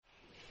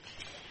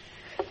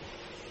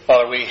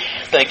Father, we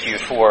thank you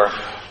for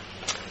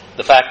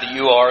the fact that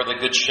you are the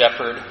Good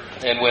Shepherd,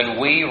 and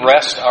when we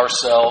rest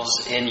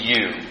ourselves in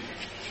you,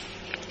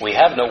 we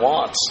have no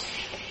wants.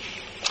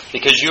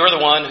 Because you are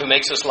the one who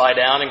makes us lie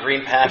down in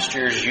green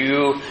pastures.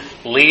 You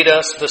lead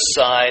us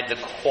beside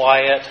the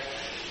quiet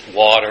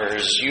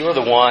waters. You are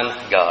the one,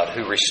 God,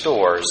 who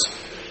restores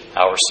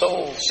our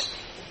souls.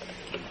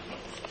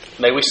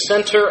 May we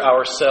center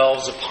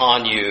ourselves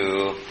upon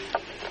you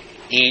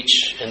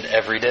each and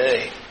every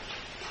day,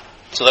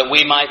 so that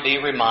we might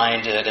be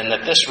reminded and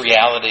that this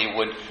reality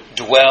would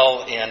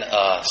dwell in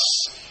us,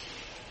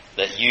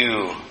 that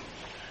you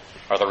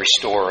are the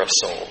restorer of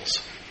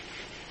souls.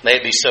 May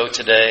it be so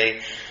today.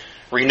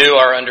 Renew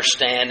our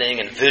understanding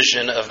and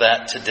vision of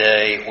that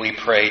today, we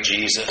pray,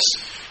 Jesus.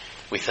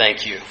 We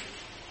thank you.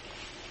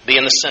 Be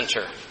in the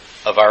center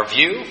of our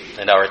view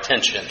and our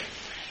attention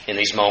in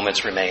these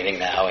moments remaining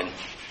now. In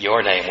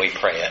your name we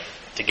pray it.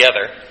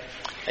 Together,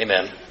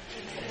 amen.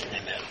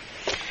 Amen.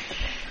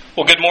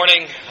 Well, good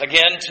morning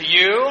again to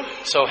you.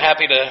 So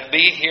happy to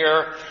be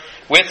here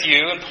with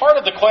you. And part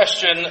of the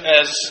question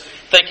as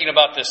thinking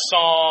about this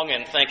song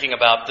and thinking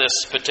about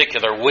this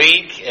particular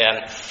week, and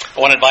I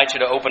want to invite you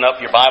to open up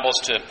your Bibles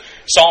to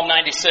Psalm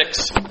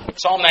 96.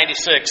 Psalm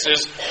 96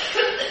 is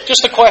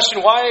just a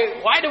question,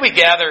 why do we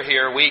gather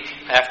here week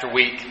after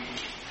week?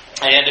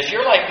 And if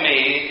you're like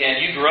me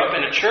and you grew up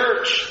in a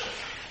church,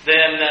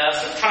 then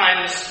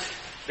sometimes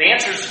the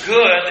answer is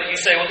good that you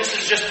say, well, this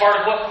is just part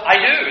of what I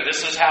do.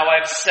 This is how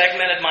I've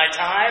segmented my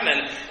time,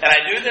 and I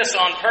do this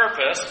on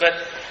purpose.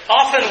 But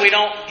often we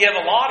don't give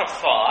a lot of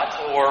thought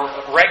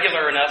or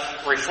regular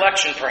enough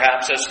reflection,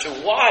 perhaps, as to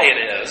why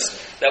it is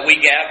that we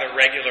gather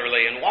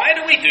regularly and why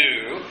do we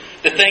do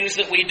the things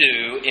that we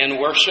do in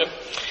worship.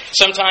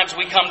 Sometimes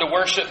we come to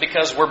worship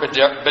because we're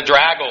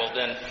bedraggled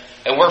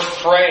and we're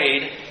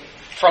afraid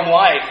from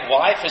life.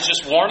 Life has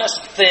just worn us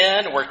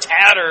thin. We're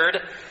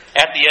tattered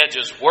at the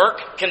edges.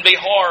 Work can be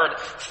hard.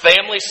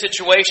 Family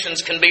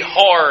situations can be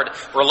hard.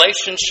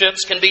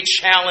 Relationships can be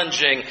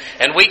challenging.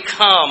 And we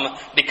come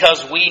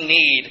because we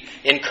need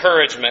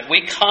encouragement.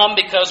 We come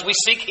because we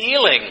seek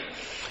healing.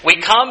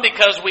 We come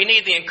because we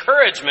need the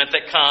encouragement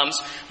that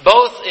comes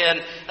both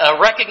in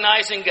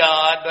recognizing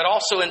God, but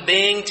also in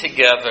being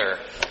together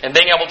and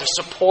being able to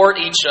support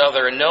each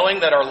other and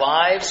knowing that our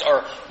lives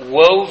are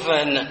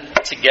woven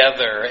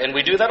together. And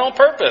we do that on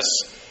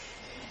purpose.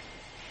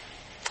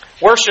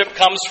 Worship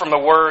comes from the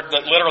word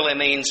that literally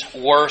means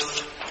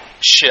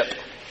worth-ship.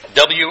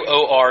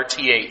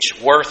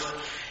 W-O-R-T-H.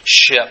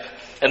 Worth-ship.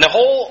 And the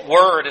whole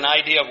word and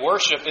idea of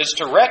worship is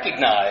to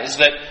recognize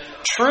that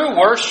true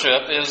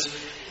worship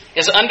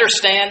is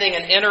understanding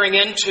and entering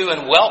into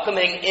and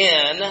welcoming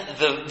in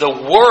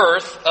the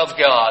worth of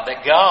God.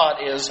 That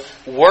God is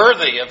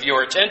worthy of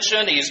your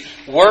attention. He's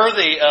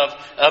worthy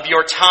of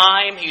your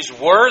time. He's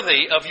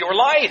worthy of your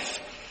life.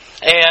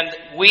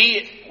 And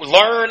we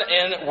learn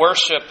in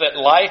worship that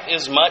life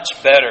is much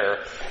better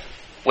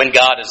when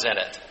God is in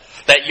it.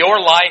 That your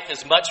life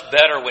is much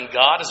better when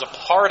God is a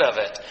part of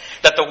it.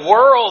 That the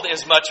world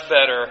is much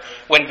better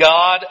when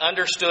God,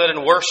 understood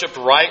and worshipped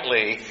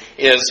rightly,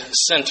 is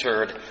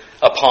centered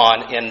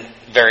upon in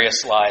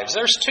various lives.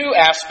 There's two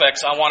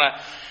aspects I want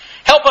to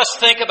help us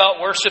think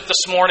about worship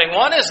this morning.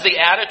 One is the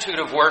attitude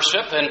of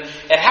worship and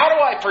how do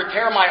I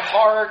prepare my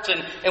heart?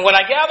 And when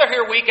I gather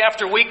here week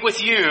after week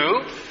with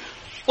you,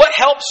 what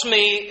helps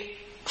me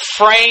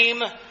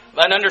frame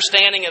an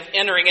understanding of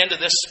entering into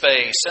this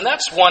space? And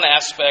that's one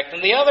aspect.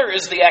 And the other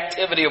is the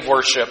activity of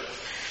worship.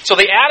 So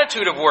the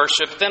attitude of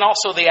worship, then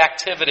also the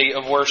activity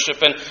of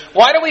worship. And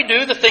why do we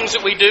do the things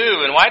that we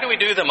do? And why do we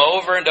do them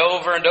over and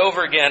over and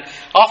over again?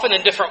 Often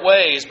in different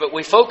ways, but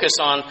we focus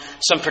on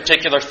some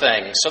particular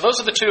things. So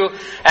those are the two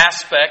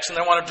aspects, and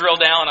I want to drill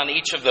down on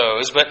each of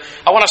those. But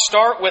I want to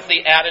start with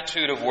the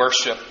attitude of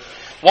worship.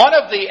 One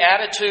of the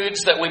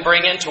attitudes that we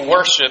bring into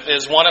worship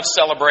is one of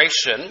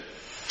celebration.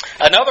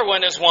 Another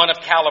one is one of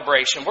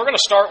calibration. We're going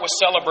to start with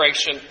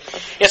celebration.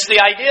 It's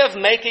the idea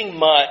of making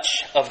much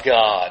of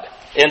God.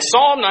 In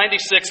Psalm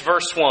 96,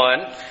 verse 1,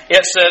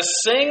 it says,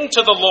 "Sing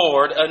to the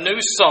Lord a new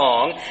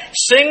song.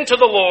 Sing to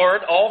the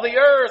Lord, all the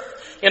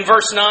earth." In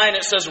verse 9,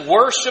 it says,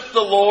 "Worship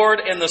the Lord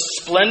in the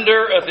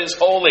splendor of His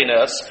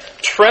holiness.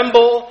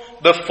 Tremble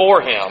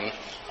before Him,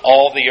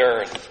 all the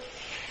earth."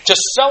 To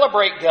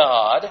celebrate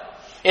God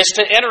is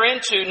to enter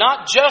into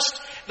not just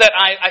that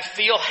I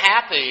feel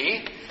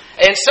happy,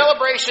 and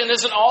celebration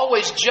isn't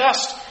always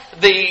just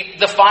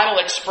the final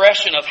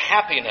expression of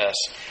happiness.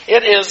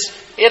 It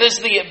is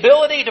the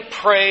ability to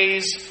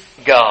praise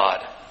God.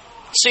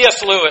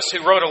 C.S. Lewis,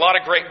 who wrote a lot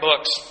of great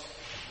books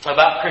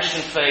about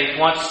Christian faith,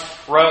 once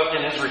wrote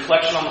in his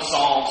reflection on the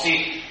Psalms,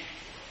 he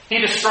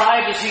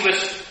described as he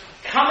was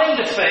coming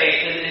to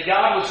faith and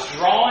God was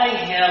drawing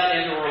him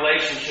into a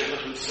relationship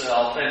with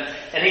Himself.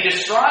 And he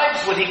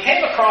describes when he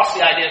came across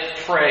the idea of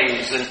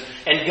praise.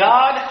 And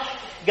God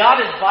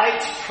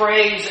invites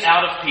praise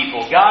out of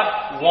people.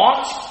 God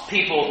wants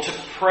people to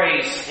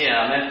praise Him.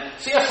 And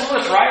C.S.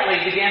 Lewis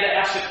rightly began to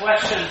ask the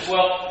questions,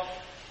 well,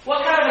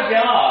 what kind of a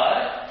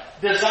God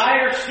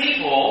desires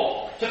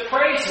people to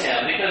praise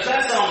Him? Because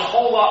that sounds a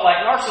whole lot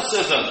like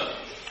narcissism.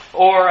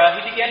 Or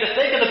he began to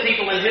think of the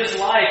people in his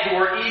life who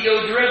were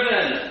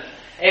ego-driven.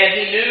 And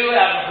he knew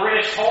out of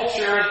British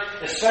culture,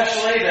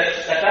 especially,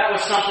 that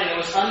was something that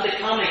was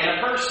unbecoming in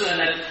a person.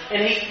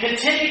 And he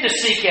continued to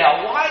seek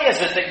out, why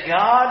is it that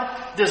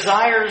God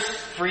desires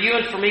for you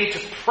and for me to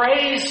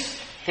praise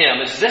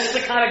Him? Is this the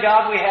kind of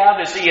God we have?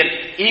 Is He an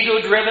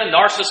ego-driven,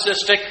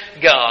 narcissistic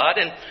God?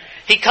 And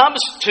he comes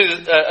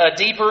to a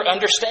deeper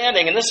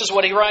understanding. And this is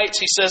what he writes.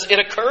 He says, "It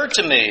occurred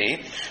to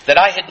me that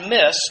I had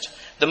missed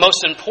the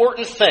most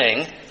important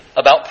thing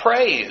about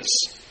praise.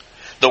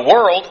 The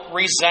world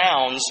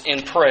resounds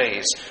in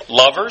praise.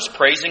 Lovers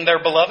praising their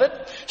beloved.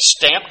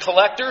 Stamp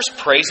collectors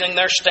praising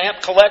their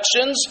stamp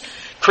collections.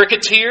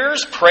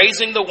 Cricketers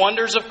praising the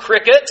wonders of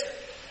cricket."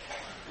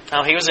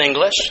 Now, he was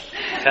English.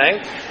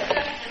 Okay.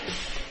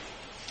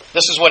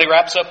 This is what he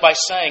wraps up by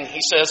saying.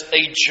 He says,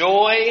 "A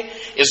joy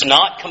is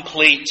not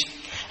complete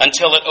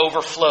until it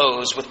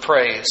overflows with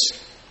praise."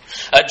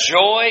 A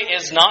joy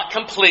is not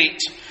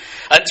complete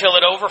until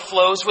it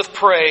overflows with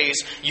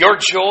praise. Your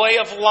joy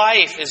of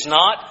life is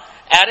not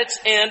at its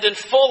end and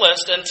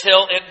fullest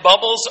until it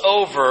bubbles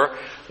over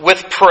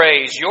with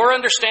praise. Your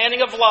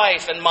understanding of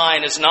life and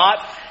mine has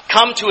not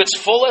come to its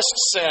fullest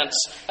sense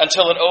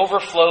until it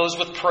overflows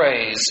with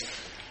praise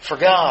for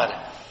God.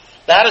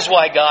 That is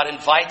why God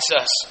invites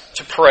us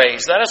to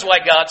praise. That is why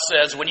God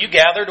says, when you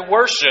gather to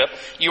worship,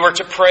 you are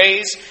to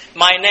praise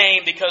my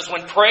name, because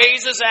when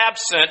praise is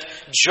absent,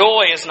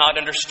 joy is not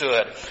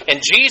understood.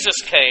 And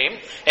Jesus came,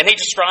 and He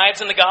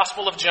describes in the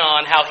Gospel of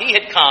John how He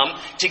had come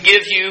to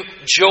give you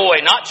joy.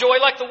 Not joy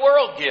like the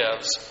world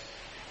gives,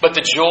 but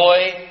the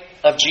joy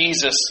of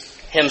Jesus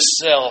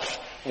Himself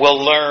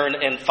will learn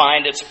and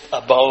find its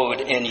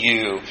abode in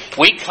you.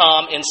 We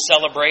come in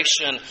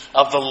celebration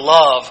of the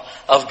love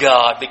of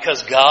God.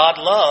 Because God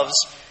loves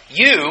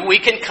you, we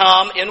can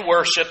come in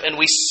worship and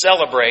we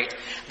celebrate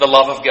the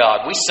love of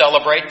God. We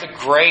celebrate the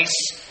grace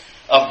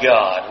of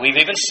God. We've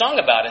even sung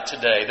about it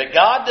today, that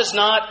God does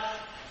not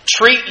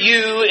treat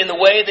you in the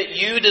way that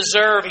you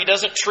deserve. He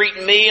doesn't treat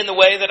me in the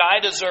way that I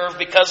deserve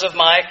because of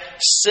my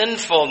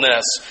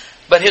sinfulness.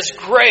 But His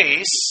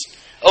grace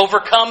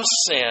overcomes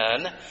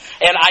sin,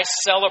 and I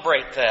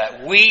celebrate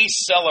that. We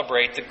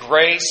celebrate the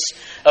grace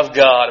of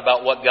God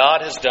about what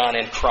God has done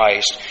in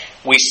Christ.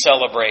 We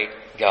celebrate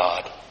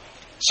God.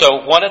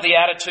 So one of the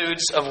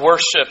attitudes of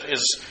worship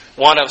is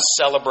one of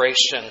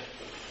celebration.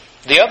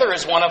 The other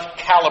is one of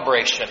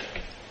calibration.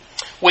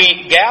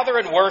 We gather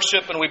and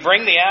worship and we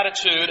bring the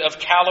attitude of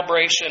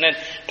calibration. And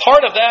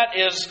part of that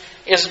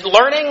is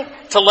learning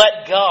to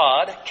let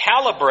God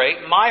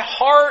calibrate my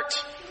heart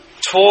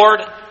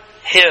toward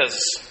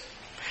His.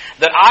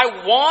 That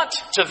I want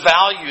to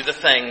value the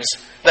things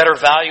that are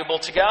valuable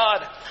to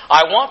God.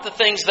 I want the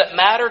things that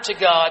matter to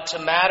God to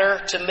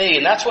matter to me.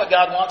 And that's what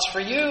God wants for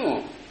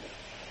you.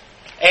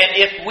 And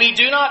if we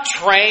do not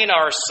train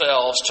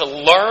ourselves to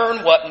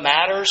learn what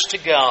matters to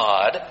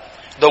God,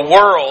 the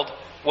world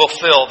will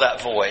fill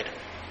that void.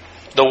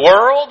 The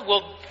world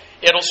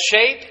it'll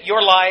shape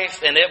your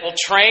life and it will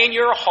train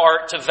your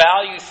heart to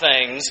value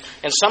things.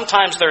 And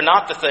sometimes they're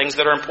not the things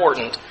that are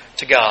important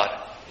to God.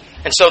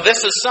 And so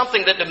this is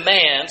something that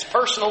demands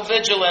personal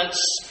vigilance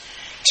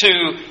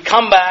to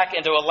come back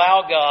and to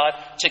allow God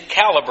to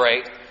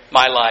calibrate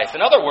my life.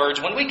 In other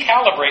words, when we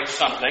calibrate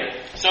something,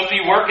 some of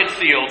you work in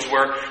fields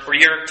where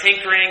you're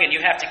tinkering and you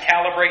have to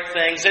calibrate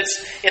things.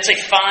 It's a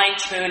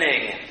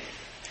fine-tuning.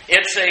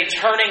 It's a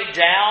turning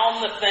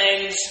down the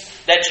things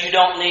that you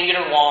don't need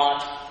or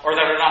want or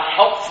that are not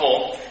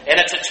helpful. And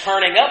it's a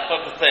turning up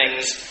of the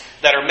things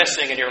that are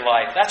missing in your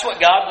life. That's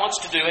what God wants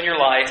to do in your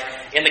life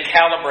in the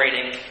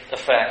calibrating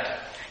effect.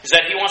 Is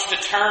that He wants to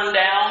turn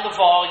down the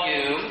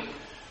volume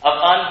of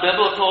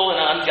unbiblical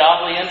and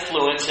ungodly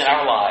influence in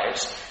our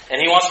lives.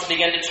 And He wants to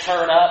begin to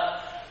turn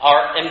up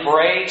our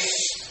embrace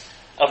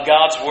of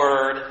God's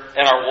Word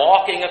and our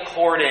walking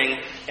according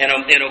and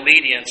in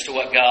obedience to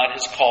what God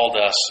has called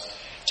us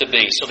to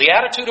be. So the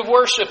attitude of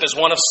worship is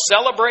one of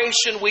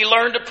celebration. We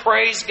learn to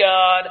praise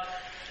God.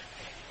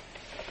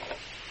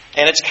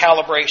 And it's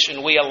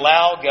calibration. We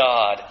allow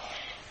God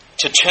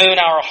to tune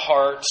our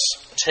hearts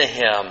to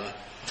Him.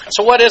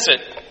 So what is it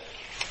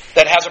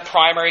that has a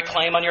primary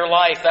claim on your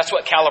life? That's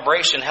what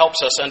calibration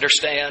helps us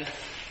understand.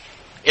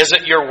 Is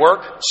it your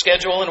work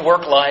schedule and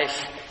work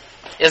life?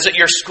 Is it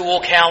your school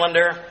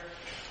calendar?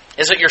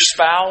 Is it your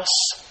spouse?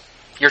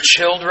 Your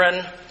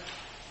children?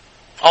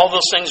 All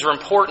those things are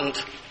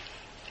important,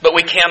 but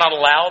we cannot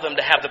allow them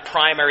to have the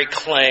primary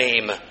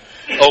claim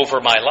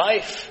over my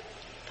life.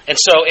 And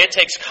so it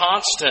takes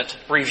constant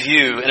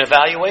review and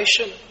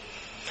evaluation.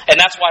 And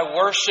that's why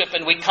worship,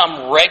 and we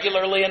come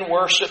regularly in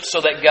worship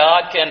so that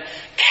God can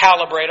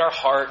calibrate our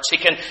hearts. He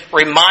can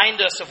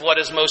remind us of what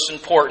is most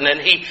important. And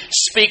He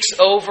speaks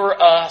over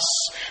us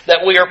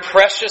that we are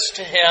precious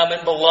to Him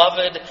and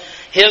beloved,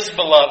 His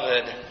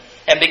beloved.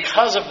 And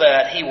because of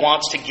that, He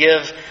wants to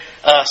give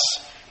us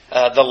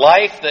the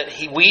life that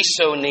we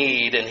so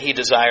need and He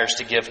desires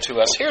to give to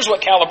us. Here's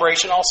what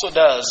calibration also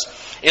does,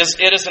 is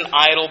it is an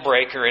idol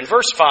breaker. In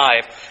verse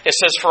 5, it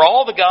says, "For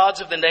all the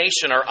gods of the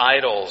nation are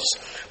idols,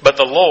 but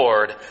the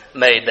Lord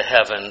made the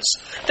heavens."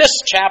 This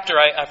chapter,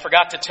 I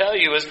forgot to tell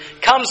you,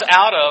 comes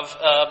out of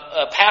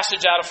a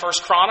passage out of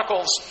 1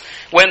 Chronicles,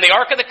 when the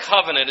Ark of the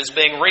Covenant is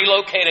being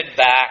relocated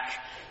back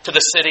to the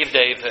city of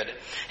David.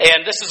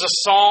 And this is a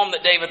psalm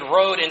that David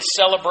wrote in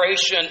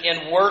celebration,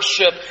 in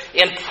worship,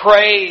 in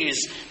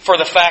praise for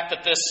the fact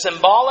that this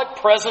symbolic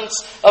presence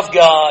of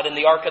God in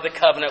the Ark of the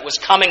Covenant was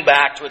coming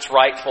back to its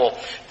rightful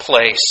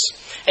place.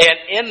 And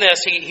in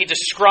this, he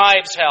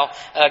describes how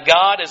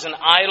God is an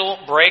idol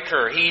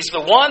breaker. He's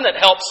the one that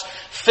helps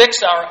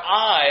fix our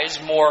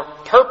eyes more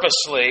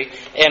purposely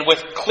and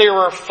with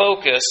clearer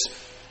focus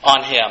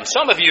on Him.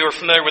 Some of you are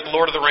familiar with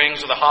Lord of the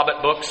Rings or the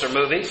Hobbit books or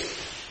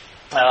movies.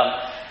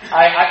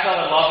 I fell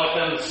in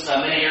love with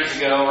them many years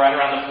ago, right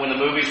around when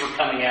the movies were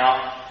coming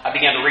out. I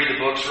began to read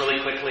the books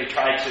really quickly,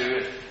 try to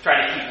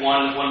keep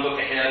one book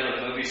ahead when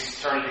the movies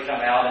started to come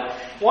out.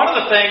 And one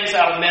of the things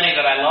out of many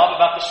that I love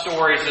about the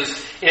stories is,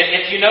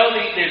 if you know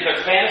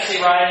they're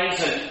fantasy writings,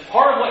 and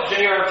part of what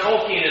J.R.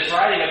 Tolkien is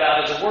writing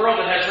about is a world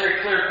that has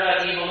very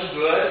clear-cut evil and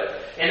good,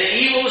 and the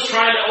evil is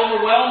trying to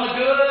overwhelm the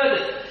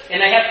good,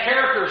 and they have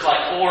characters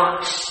like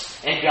orcs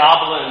and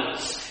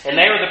goblins, and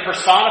they are the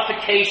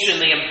personification,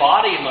 the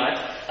embodiment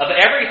of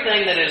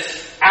everything that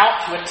is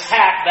out to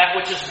attack that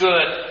which is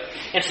good.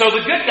 And so the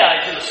good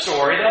guys in the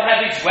story, they'll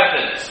have these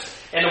weapons.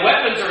 And the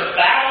weapons are to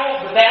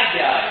battle the bad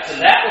guys,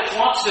 and that which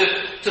wants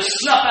to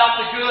snuff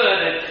out the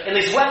good. And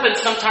these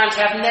weapons sometimes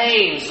have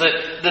names.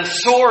 The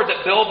sword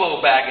that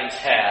Bilbo Baggins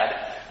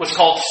had was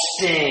called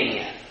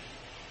Sting.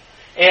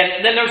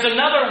 And then there's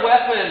another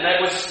weapon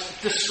that was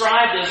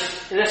described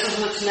as, this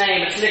is its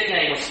name, its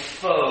nickname was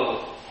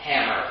Foe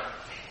Hammer.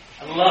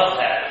 I love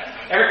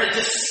that. Everything,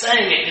 just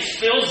saying it just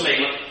fills me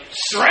with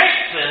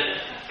strength and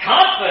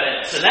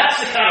confidence. And that's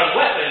the kind of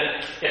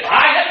weapon, if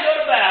I had to go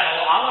to battle,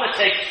 I want to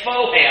take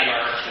Foe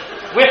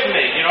Hammer with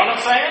me. You know what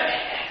I'm saying?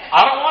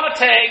 I don't want to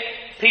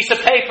take piece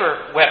of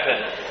paper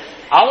weapon.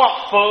 I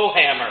want Foe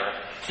Hammer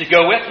to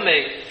go with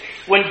me.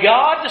 When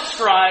God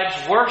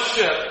describes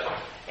worship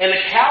and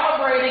the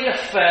calibrating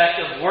effect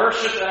of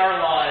worship in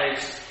our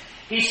lives,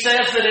 He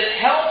says that it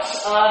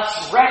helps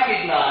us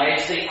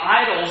recognize the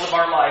idols of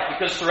our life.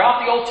 Because throughout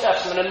the Old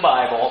Testament and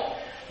Bible,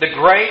 the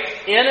great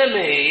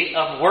enemy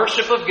of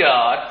worship of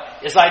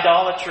God is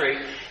idolatry.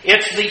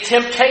 It's the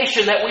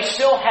temptation that we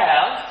still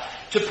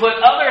have to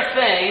put other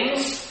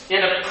things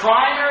in a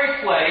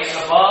primary place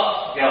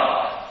above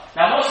God.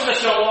 Now, most of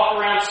us don't walk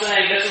around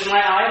saying, "This is my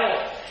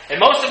idol." And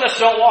most of us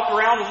don't walk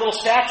around with little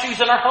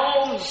statues in our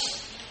homes.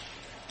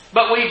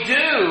 But we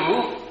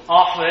do,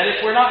 often,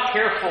 if we're not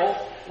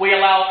careful, we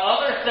allow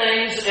other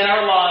things in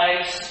our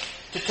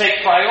lives to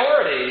take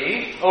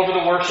priority over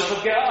the worship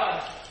of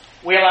God.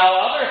 We allow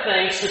other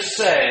things to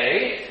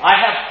say, "I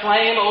have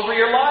claim over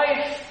your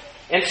life,"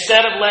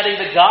 instead of letting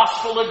the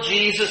gospel of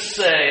Jesus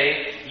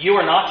say, "You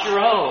are not your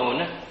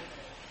own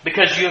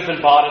because you have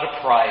been bought at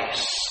a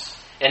price.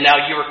 And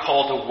now you are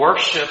called to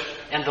worship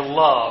and to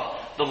love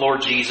the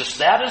Lord Jesus."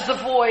 That is the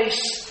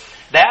voice.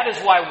 That is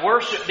why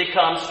worship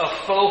becomes a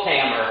faux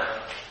hammer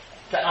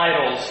to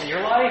idols in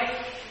your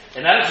life.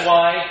 And that is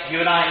why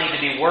you and I need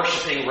to be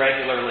worshiping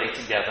regularly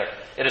together.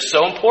 It is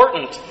so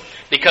important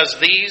because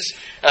these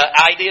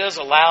ideas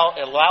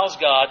allows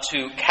God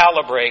to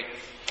calibrate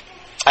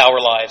our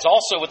lives.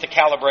 Also with the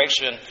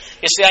calibration,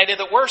 it's the idea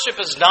that worship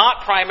is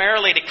not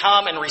primarily to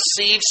come and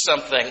receive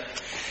something.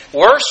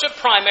 Worship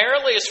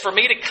primarily is for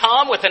me to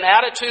come with an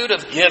attitude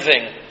of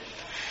giving.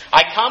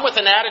 I come with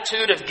an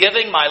attitude of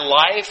giving my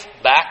life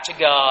back to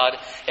God.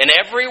 And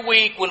every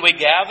week when we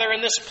gather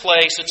in this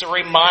place, it's a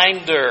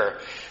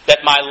reminder that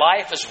my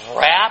life is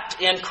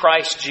wrapped in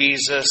Christ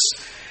Jesus.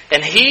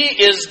 And He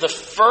is the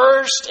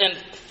first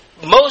and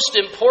most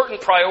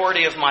important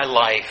priority of my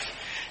life.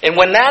 And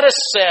when that is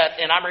set,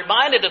 and I'm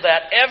reminded of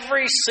that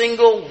every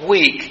single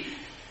week,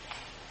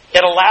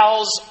 it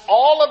allows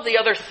all of the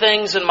other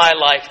things in my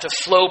life to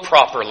flow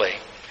properly.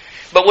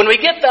 But when we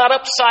get that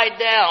upside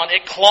down,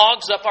 it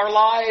clogs up our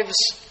lives.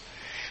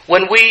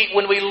 When we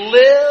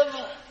live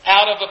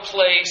out of a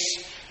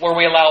place where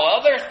we allow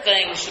other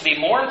things to be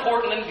more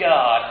important than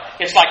God,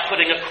 it's like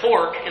putting a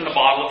cork in the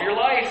bottle of your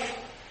life.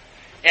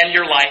 And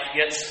your life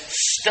gets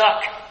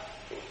stuck.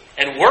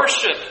 And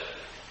worship,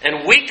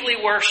 and weekly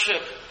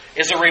worship,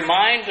 is a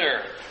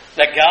reminder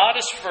that God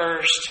is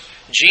first.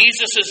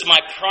 Jesus is my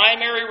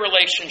primary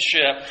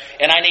relationship,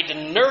 and I need to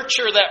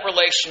nurture that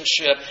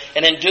relationship.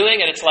 And in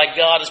doing it, it's like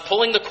God is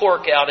pulling the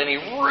cork out, and He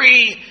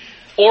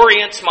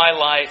reorients my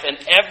life, and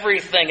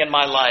everything in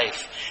my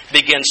life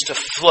begins to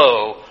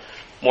flow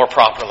more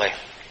properly.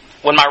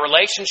 When my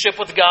relationship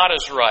with God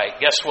is right,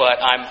 guess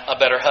what? I'm a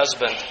better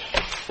husband.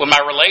 When my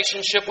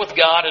relationship with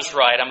God is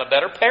right, I'm a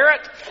better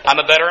parent, I'm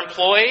a better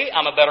employee,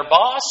 I'm a better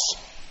boss,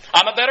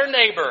 I'm a better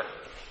neighbor,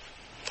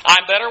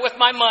 I'm better with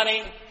my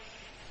money.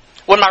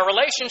 When my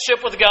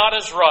relationship with God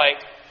is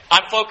right,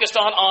 I'm focused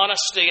on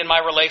honesty in my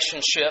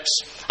relationships.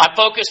 I'm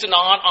focused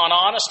on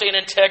honesty and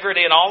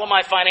integrity in all of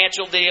my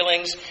financial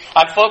dealings.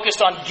 I'm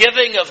focused on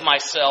giving of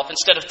myself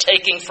instead of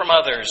taking from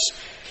others.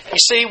 You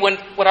see, when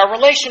our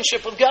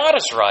relationship with God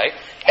is right,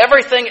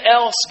 everything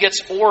else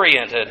gets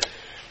oriented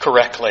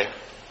correctly.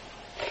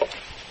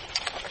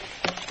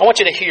 I want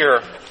you to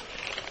hear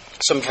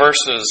some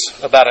verses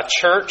about a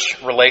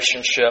church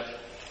relationship.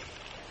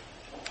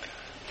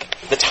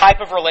 The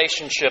type of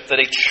relationship that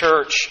a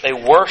church, a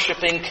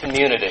worshiping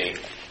community,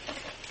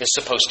 is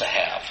supposed to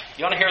have.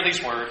 You want to hear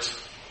these words?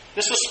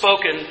 This was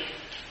spoken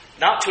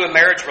not to a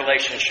marriage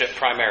relationship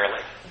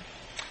primarily,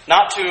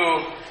 not to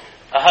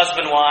a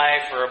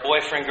husband-wife or a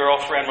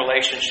boyfriend-girlfriend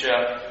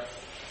relationship,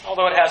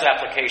 although it has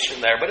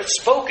application there, but it's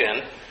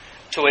spoken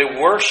to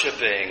a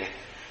worshiping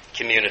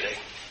community.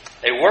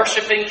 A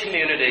worshiping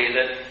community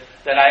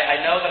that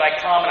I know that I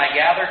come and I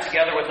gather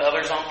together with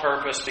others on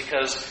purpose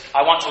because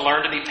I want to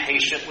learn to be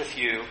patient with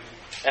you.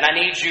 And I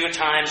need you at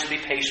times to be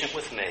patient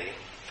with me.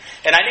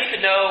 And I need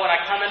to know when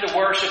I come into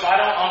worship, I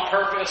don't on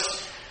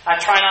purpose, I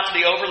try not to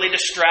be overly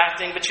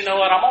distracting, but you know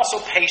what? I'm also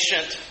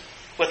patient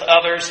with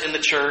others in the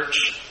church.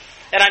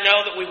 And I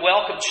know that we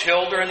welcome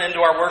children into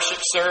our worship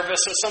service,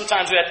 and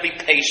sometimes we have to be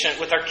patient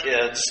with our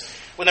kids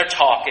when they're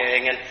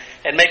talking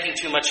and making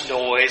too much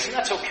noise. And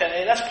that's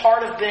okay. That's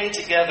part of being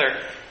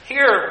together.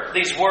 Hear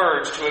these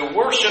words to a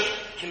worship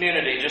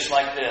community just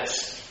like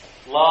this.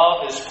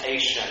 Love is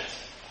patient.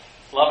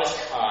 Love is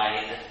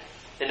kind.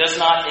 It does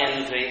not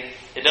envy.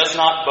 It does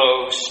not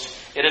boast.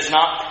 It is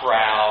not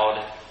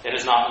proud. It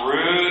is not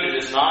rude.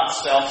 It is not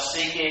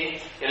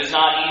self-seeking. It is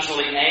not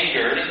easily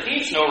angered. It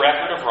keeps no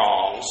record of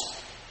wrongs.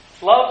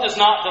 Love does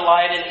not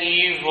delight in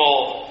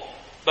evil,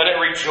 but it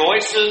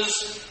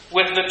rejoices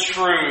with the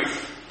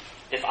truth.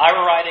 If I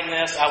were writing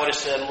this, I would have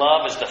said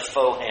love is the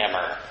faux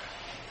hammer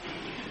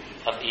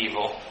of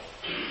evil.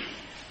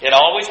 It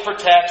always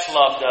protects,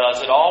 love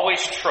does. It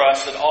always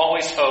trusts. It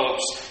always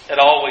hopes. It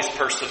always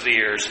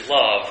perseveres.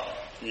 Love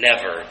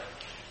never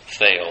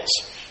fails.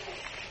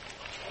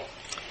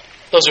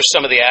 Those are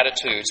some of the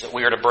attitudes that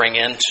we are to bring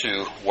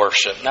into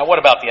worship. Now, what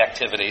about the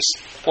activities?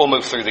 We'll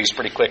move through these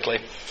pretty quickly.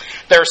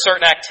 There are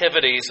certain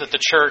activities that the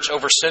church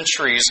over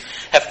centuries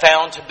have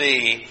found to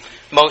be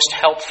most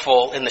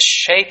helpful in the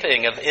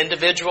shaping of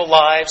individual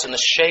lives and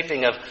the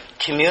shaping of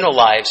communal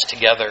lives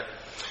together.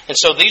 And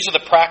so these are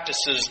the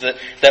practices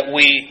that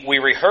we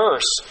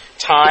rehearse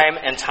time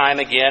and time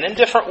again in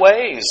different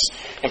ways.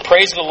 And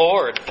praise the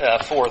Lord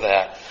for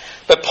that.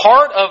 But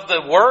part of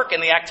the work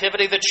and the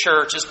activity of the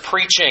church is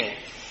preaching.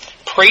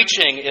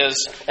 Preaching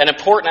is an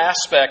important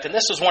aspect, and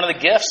this is one of the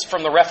gifts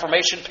from the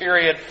Reformation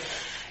period.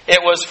 It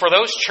was for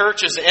those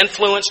churches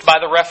influenced by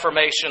the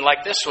Reformation,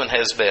 like this one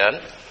has been,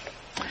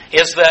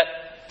 is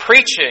that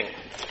preaching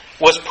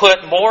was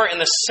put more in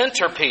the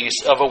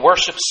centerpiece of a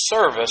worship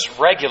service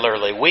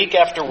regularly, week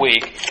after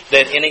week,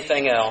 than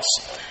anything else.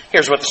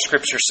 Here's what the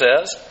Scripture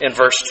says. In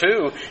verse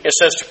 2, it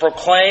says to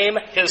proclaim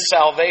His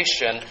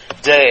salvation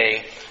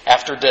day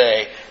after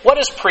day. What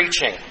is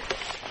preaching?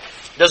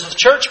 Does the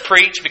church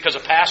preach because a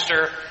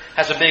pastor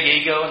has a big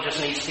ego and just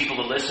needs people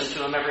to listen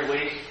to him every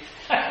week?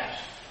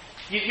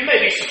 You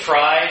may be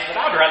surprised, but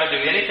I would rather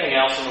do anything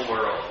else in the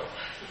world.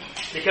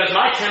 Because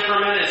my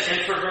temperament is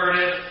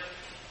introverted,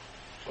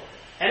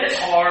 and it's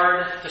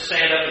hard to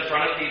stand up in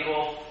front of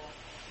people.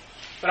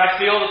 But I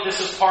feel that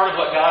this is part of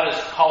what God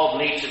has called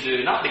me to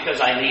do, not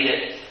because I need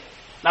it,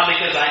 not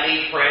because I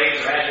need praise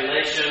or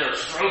adulation or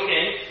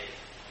stroking,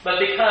 but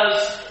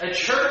because a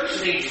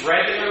church needs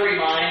regular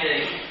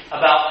reminding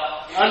about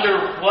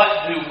under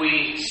what do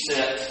we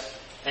sit.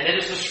 And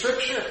it is the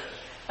Scripture.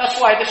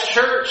 That's why this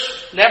church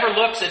never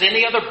looks at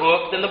any other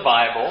book than the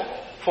Bible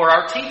for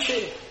our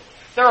teaching.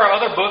 There are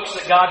other books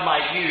that God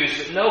might use,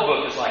 but no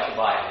book is like the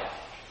Bible.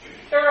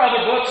 There are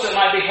other books that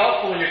might be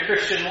helpful in your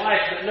Christian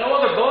life, but no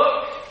other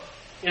book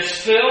is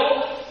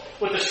filled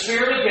with the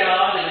Spirit of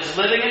God and is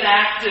living and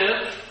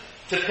active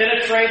to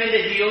penetrate and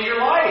to heal your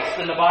life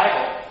than the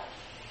Bible.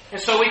 And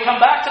so we come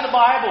back to the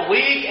Bible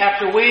week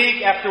after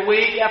week after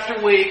week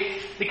after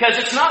week because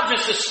it's not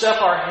just to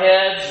stuff our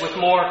heads with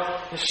more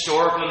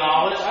historical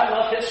knowledge. I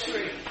love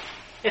history.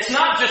 It's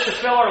not just to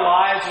fill our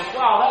lives with,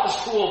 wow, that was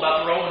cool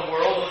about the Roman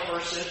world in the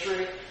first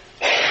century.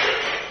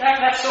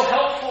 That's so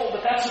helpful,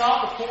 but that's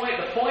not the point.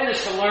 The point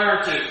is to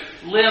learn to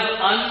live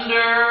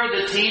under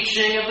the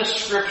teaching of the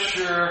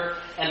Scripture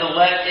and to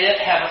let it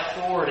have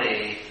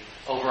authority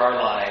over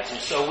our lives. And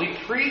so we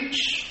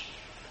preach.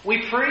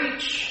 We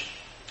preach.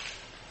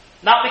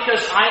 Not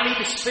because I need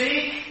to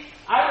speak.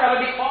 I'd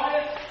rather be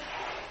quiet.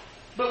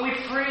 But we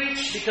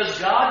preach because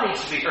God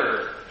needs to be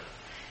heard.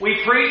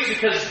 We preach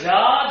because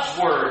God's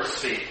Word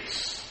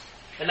speaks.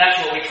 And that's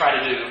what we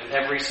try to do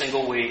every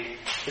single week,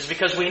 is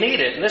because we need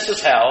it. And this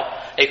is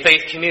how a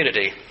faith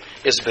community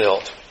is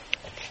built.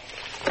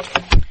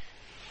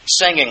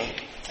 Singing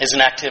is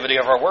an activity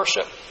of our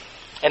worship.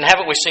 And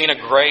haven't we seen a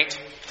great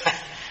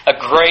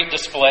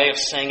display of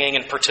singing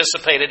and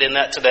participated in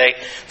that today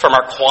from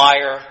our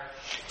choir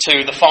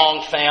to the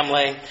Fong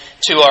family,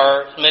 to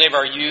many of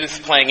our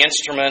youth playing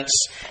instruments,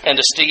 and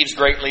to Steve's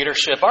great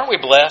leadership. Aren't we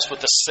blessed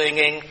with the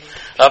singing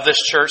of this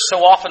church?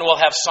 So often we'll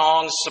have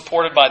songs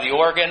supported by the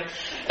organ,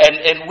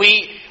 and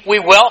we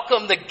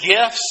welcome the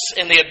gifts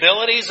and the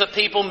abilities of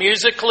people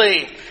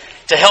musically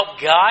to help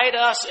guide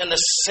us in the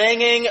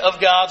singing of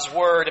God's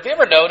Word. Have you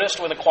ever noticed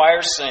when the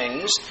choir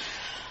sings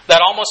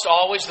that almost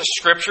always the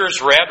Scripture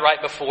is read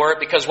right before it,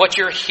 because what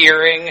you're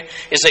hearing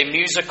is a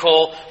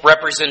musical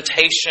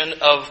representation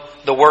of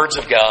the words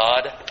of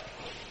God?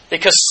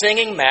 Because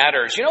singing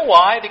matters. You know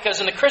why? Because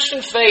in the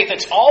Christian faith,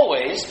 it's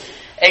always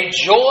a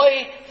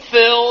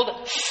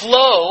joy-filled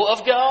flow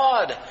of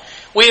God.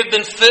 We have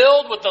been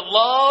filled with the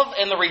love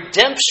and the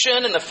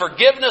redemption and the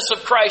forgiveness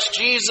of Christ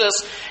Jesus,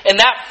 and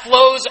that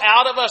flows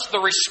out of us. The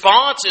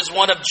response is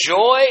one of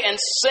joy and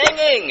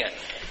singing.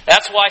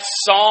 That's why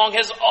song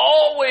has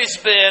always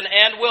been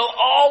and will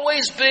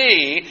always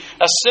be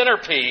a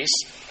centerpiece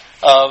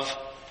of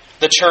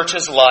the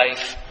church's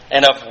life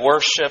and of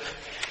worship.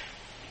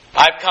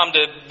 I've come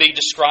to be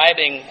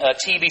describing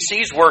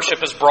TBC's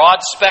worship as broad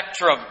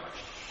spectrum.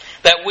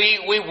 That we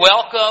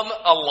welcome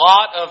a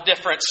lot of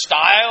different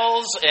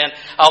styles and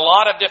a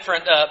lot of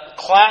different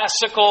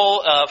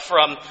classical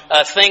from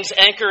things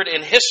anchored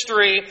in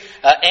history,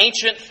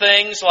 ancient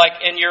things like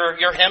in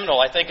your hymnal.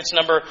 I think it's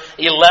number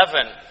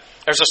 11.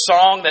 There's a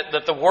song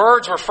that the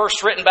words were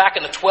first written back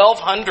in the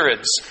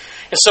 1200s.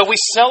 And so we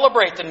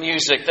celebrate the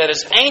music that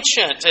is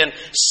ancient and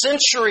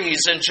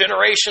centuries and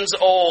generations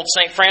old.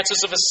 St.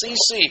 Francis of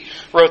Assisi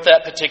wrote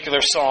that particular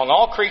song,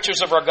 All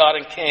Creatures of Our God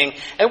and King.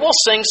 And we'll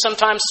sing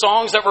sometimes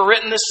songs that were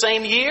written the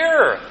same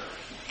year.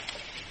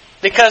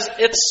 Because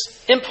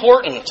it's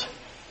important.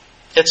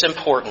 It's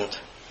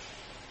important.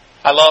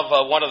 I love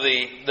one of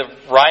the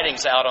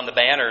writings out on the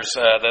banners,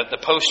 the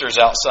posters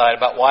outside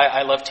about why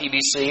I love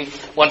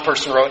TBC. One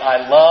person wrote,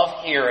 I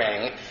love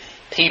hearing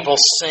people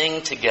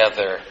sing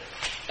together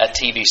at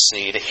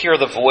TBC, to hear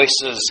the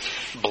voices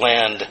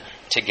blend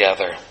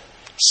together.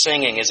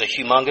 Singing is a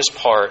humongous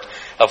part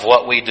of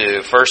what we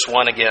do. Verse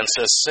 1 again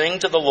says, sing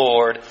to the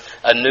Lord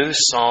a new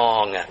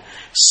song.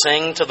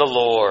 Sing to the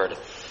Lord,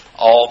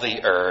 all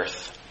the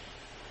earth.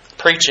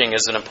 Preaching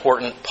is an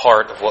important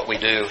part of what we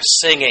do.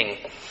 Singing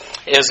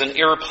is an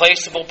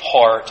irreplaceable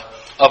part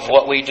of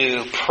what we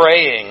do.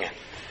 Praying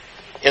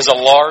is a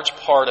large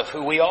part of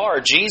who we are.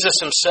 Jesus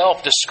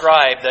himself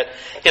described that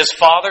his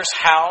Father's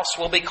house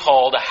will be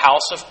called a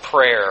house of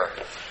prayer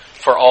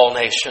for all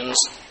nations.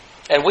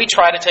 And we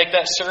try to take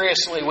that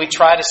seriously. We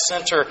try to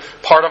center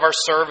part of our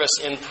service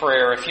in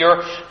prayer. If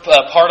you're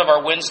part of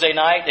our Wednesday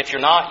night, if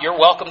you're not, you're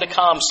welcome to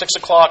come. 6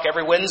 o'clock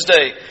every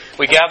Wednesday.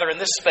 We gather in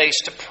this space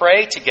to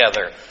pray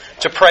together,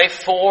 to pray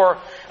for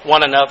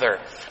one another.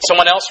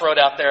 Someone else wrote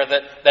out there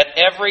that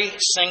every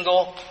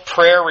single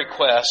prayer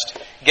request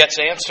gets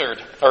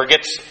answered, or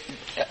gets,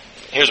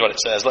 here's what it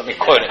says, let me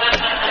quote it.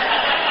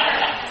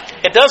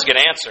 It does get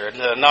answered,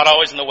 not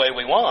always in the way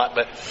we want,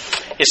 but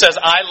it says,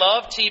 I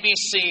love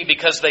TBC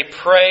because they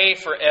pray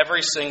for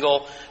every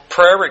single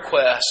prayer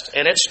request.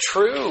 And it's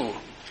true.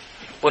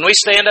 When we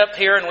stand up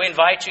here and we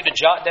invite you to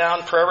jot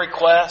down prayer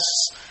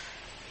requests,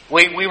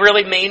 we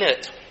really mean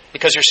it.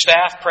 Because your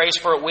staff prays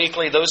for it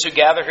weekly. Those who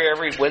gather here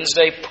every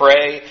Wednesday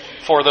pray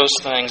for those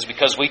things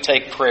because we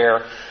take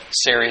prayer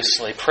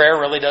seriously. Prayer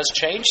really does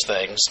change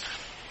things.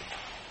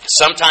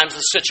 Sometimes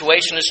the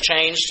situation is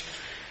changed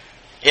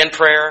in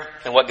prayer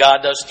and what God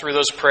does through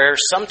those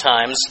prayers.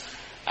 Sometimes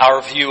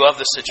our view of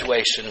the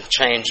situation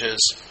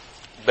changes.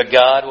 But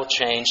God will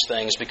change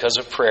things because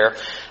of prayer.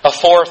 A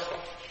fourth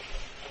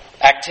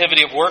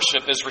activity of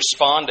worship is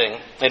responding.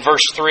 In verse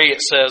 3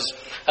 it says,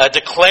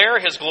 declare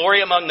His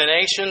glory among the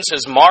nations,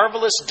 His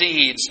marvelous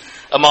deeds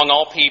among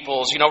all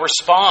peoples. You know,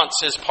 response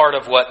is part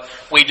of what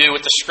we do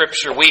with the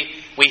Scripture.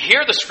 We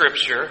hear the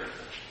Scripture,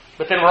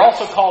 but then we're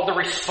also called to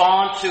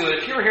respond to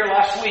it. If you were here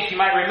last week, you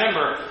might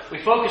remember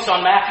we focused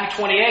on Matthew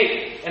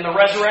 28 and the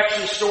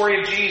resurrection story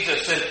of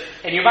Jesus.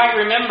 And you might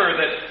remember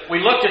that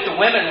we looked at the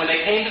women when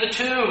they came to the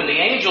tomb and the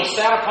angel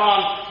sat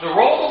upon the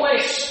rolled away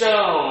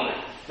stone.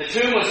 The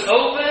tomb was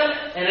open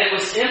and it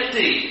was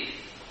empty.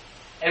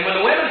 And when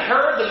the women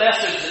heard the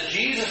message that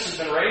Jesus has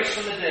been raised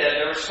from the dead,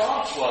 their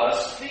response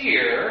was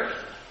fear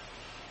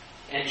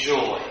and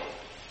joy.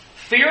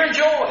 Fear and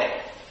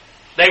joy.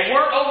 They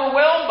weren't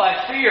overwhelmed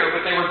by fear,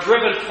 but they were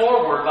driven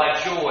forward by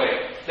joy.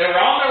 They were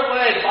on their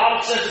way. The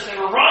Bible says that they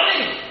were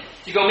running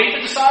to go meet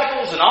the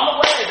disciples, and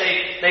on the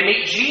way they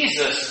meet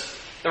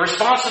Jesus. The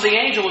response of the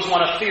angel was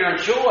one of fear and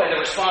joy. The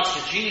response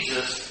to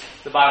Jesus,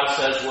 the Bible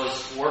says,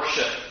 was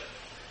worship.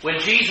 When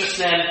Jesus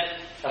then,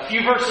 a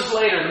few verses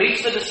later,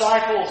 meets the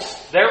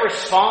disciples, their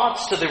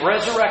response to the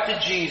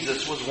resurrected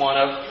Jesus was one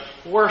of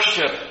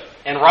worship.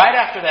 And right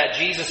after that,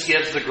 Jesus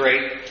gives the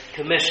Great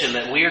Commission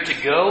that we are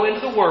to go into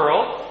the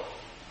world,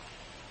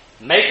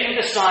 making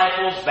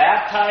disciples,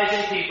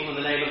 baptizing people in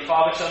the name of the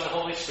Father, Son, and the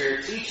Holy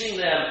Spirit, teaching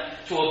them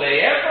to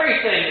obey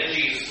everything that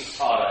Jesus has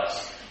taught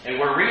us. And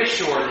we're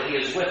reassured that He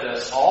is with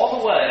us all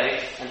the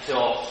way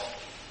until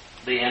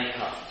the end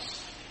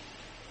comes.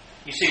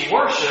 You see,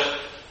 worship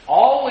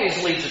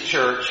always leads a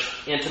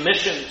church into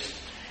missions.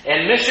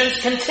 And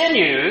missions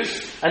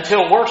continues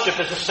until worship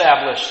is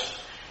established.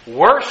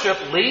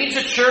 Worship leads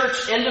a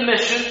church into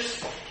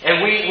missions,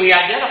 and we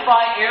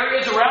identify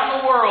areas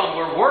around the world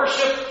where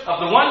worship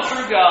of the one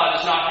true God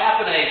is not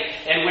happening,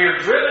 and we're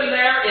driven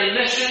there in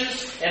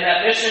missions, and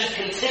that mission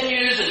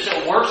continues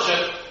until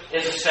worship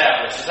is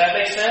established. Does that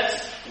make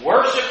sense?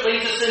 Worship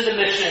leads us into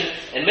mission,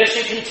 and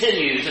mission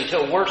continues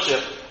until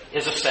worship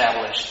is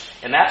established.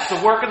 And that's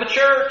the work of the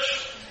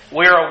church.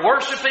 We're a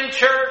worshiping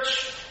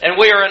church, and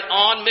we are an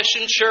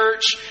on-mission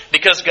church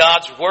because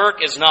God's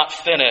work is not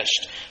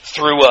finished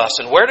through us.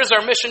 And where does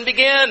our mission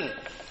begin?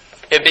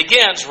 It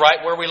begins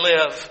right where we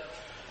live.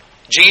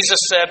 Jesus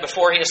said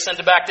before He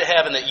ascended back to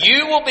heaven that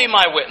you will be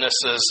my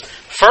witnesses.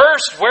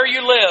 First, where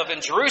you live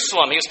in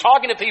Jerusalem. He was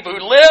talking to people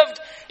who lived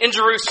in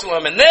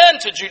Jerusalem, and then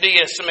to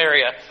Judea,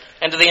 Samaria,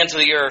 and to the ends of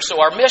the earth.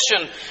 So our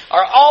mission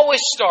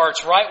always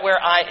starts right where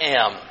I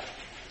am.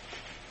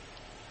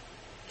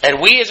 And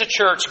we as a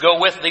church go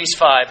with these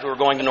 5 who are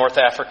going to North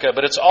Africa,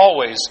 but it's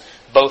always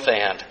both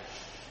and.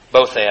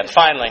 Both and.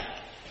 Finally,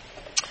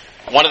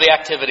 one of the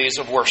activities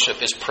of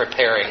worship is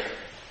preparing.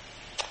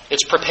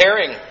 It's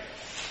preparing.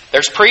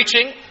 There's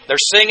preaching,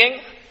 there's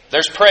singing,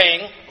 there's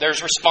praying,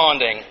 there's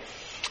responding,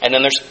 and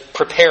then there's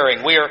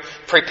preparing. We are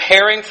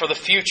preparing for the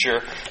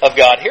future of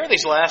God. Here are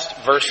these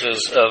last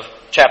verses of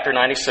chapter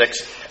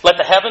 96. Let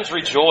the heavens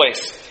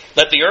rejoice.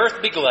 Let the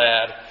earth be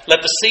glad.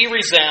 Let the sea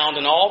resound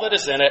and all that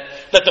is in it.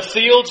 Let the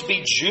fields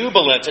be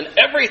jubilant and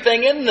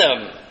everything in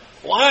them.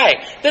 Why?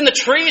 Then the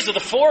trees of the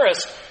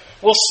forest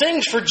will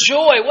sing for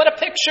joy. What a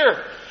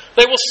picture!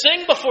 They will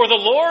sing before the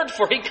Lord,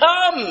 for He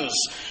comes.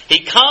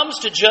 He comes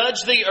to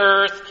judge the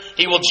earth.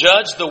 He will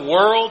judge the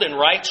world in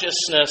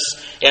righteousness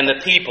and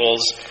the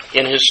peoples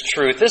in His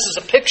truth. This is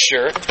a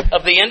picture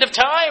of the end of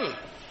time.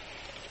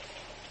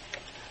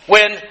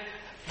 When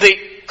the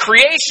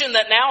creation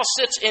that now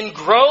sits in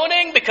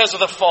groaning because of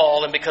the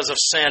fall and because of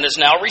sin is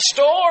now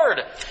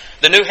restored.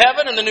 The new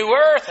heaven and the new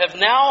earth have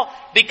now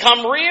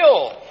become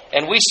real.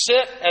 And we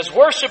sit as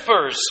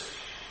worshipers,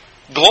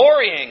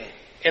 glorying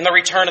in the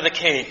return of the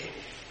King,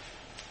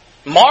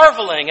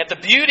 marveling at the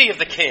beauty of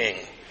the King,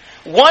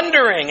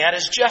 wondering at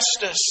His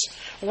justice,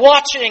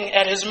 watching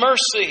at His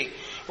mercy,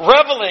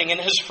 reveling in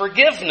His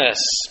forgiveness.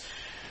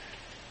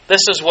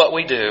 This is what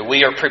we do.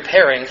 We are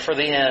preparing for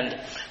the end.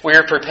 We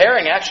are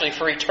preparing actually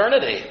for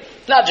eternity.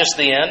 Not just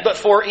the end, but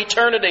for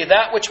eternity.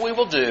 That which we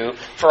will do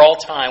for all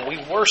time. We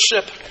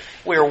worship.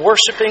 We are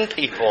worshiping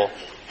people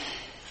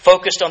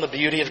focused on the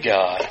beauty of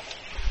God.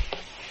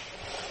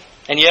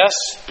 And yes,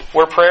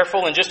 we're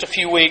prayerful. In just a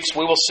few weeks,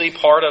 we will see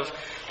part of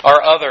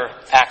our other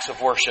acts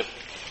of worship.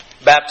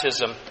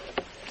 Baptism.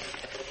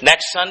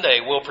 Next Sunday,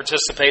 we'll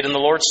participate in the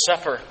Lord's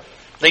Supper.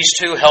 These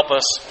two help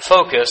us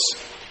focus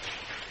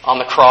on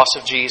the cross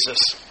of Jesus,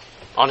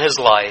 on His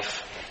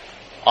life,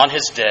 on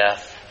His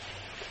death,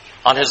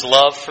 on His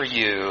love for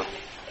you,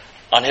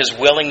 on His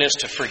willingness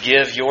to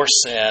forgive your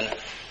sin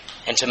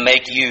and to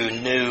make you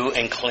new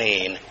and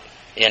clean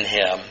in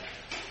Him.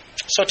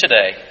 So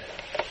today,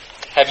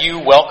 have you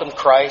welcomed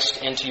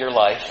Christ into your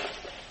life?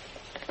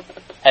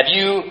 Have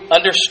you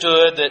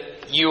understood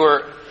that you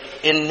are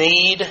in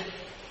need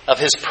of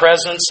His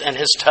presence and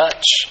His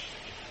touch?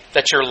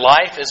 That your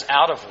life is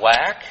out of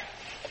whack?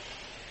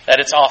 That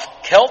it's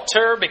off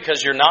kilter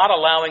because you're not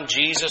allowing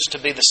Jesus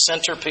to be the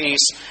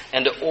centerpiece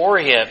and to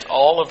orient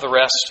all of the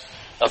rest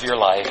of your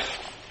life?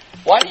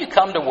 Why do you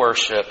come to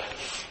worship?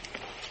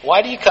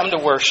 Why do you come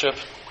to worship?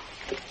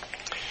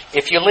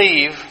 If you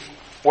leave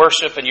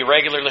worship and you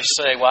regularly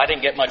say, well, I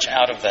didn't get much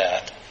out of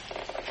that,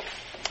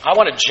 I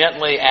want to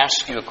gently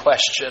ask you a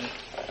question.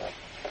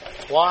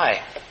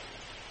 Why?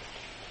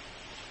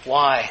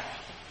 Why?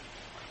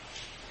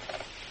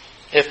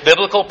 If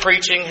biblical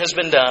preaching has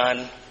been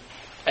done,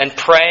 and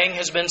praying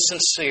has been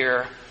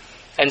sincere,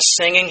 and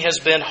singing has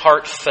been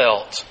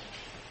heartfelt,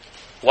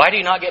 why do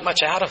you not get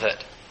much out of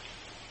it?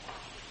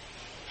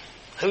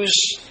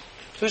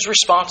 Who's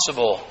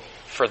responsible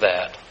for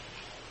that?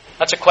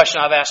 That's a question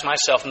I've asked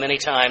myself many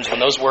times when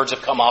those words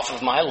have come off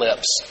of my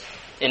lips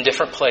in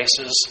different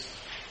places.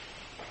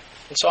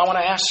 And so I want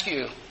to ask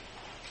you,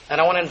 and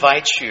I want to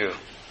invite you,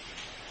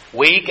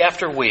 week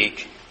after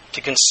week,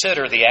 to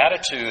consider the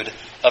attitude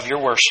of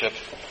your worship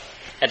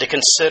and to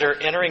consider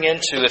entering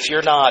into, if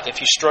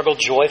you struggle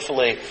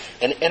joyfully,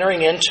 and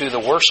entering into the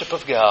worship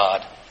of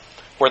God,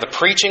 where the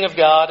preaching of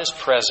God is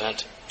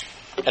present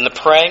and the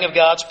praying of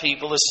God's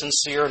people is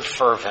sincere and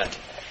fervent.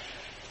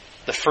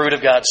 The fruit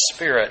of God's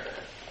Spirit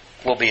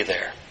will be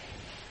there.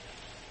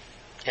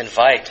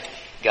 Invite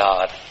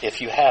God,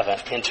 if you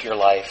haven't, into your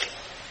life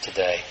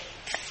today.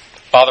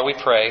 Father, we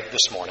pray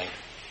this morning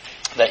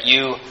that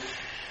you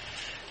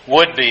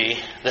would be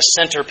the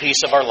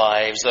centerpiece of our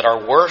lives, that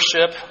our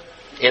worship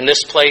in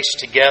this place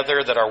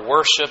together, that our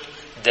worship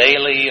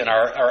daily in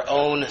our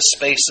own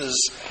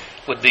spaces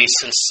would be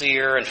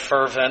sincere and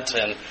fervent,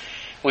 and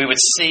we would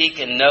seek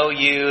and know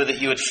you, that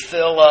you would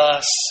fill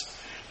us,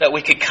 that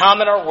we could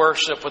come in our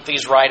worship with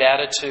these right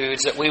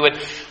attitudes, that we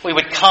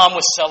would come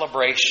with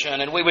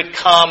celebration, and we would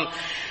come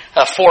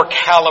for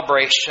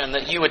Calibration,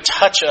 that you would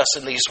touch us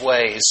in these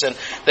ways, and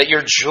that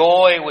your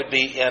joy would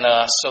be in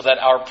us so that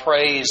our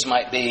praise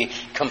might be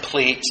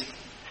complete.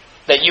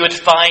 That you would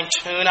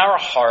fine-tune our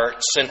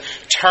hearts and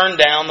turn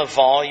down the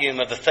volume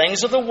of the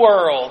things of the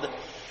world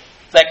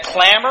that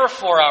clamor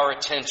for our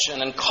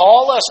attention and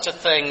call us to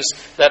things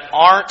that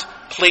aren't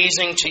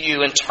pleasing to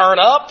you, and turn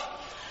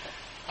up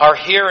our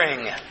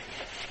hearing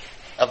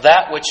of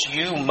that which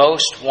you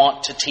most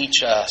want to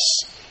teach us.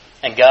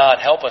 And God,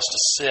 help us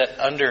to sit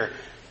under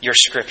your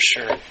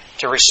Scripture,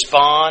 to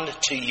respond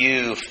to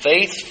you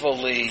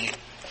faithfully.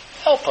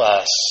 Help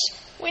us.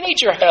 We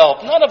need your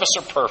help. None of us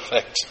are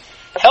perfect.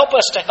 Help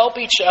us to help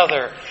each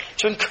other,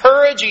 to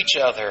encourage each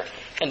other,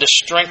 and to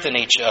strengthen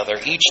each other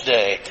each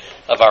day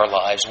of our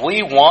lives.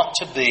 We want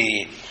to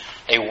be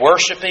a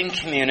worshiping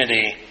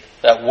community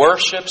that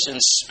worships in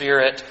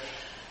spirit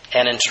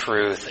and in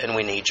truth, and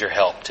we need your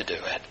help to do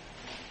it.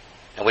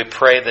 And we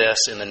pray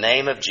this in the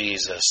name of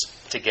Jesus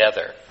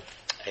together.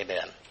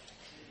 Amen.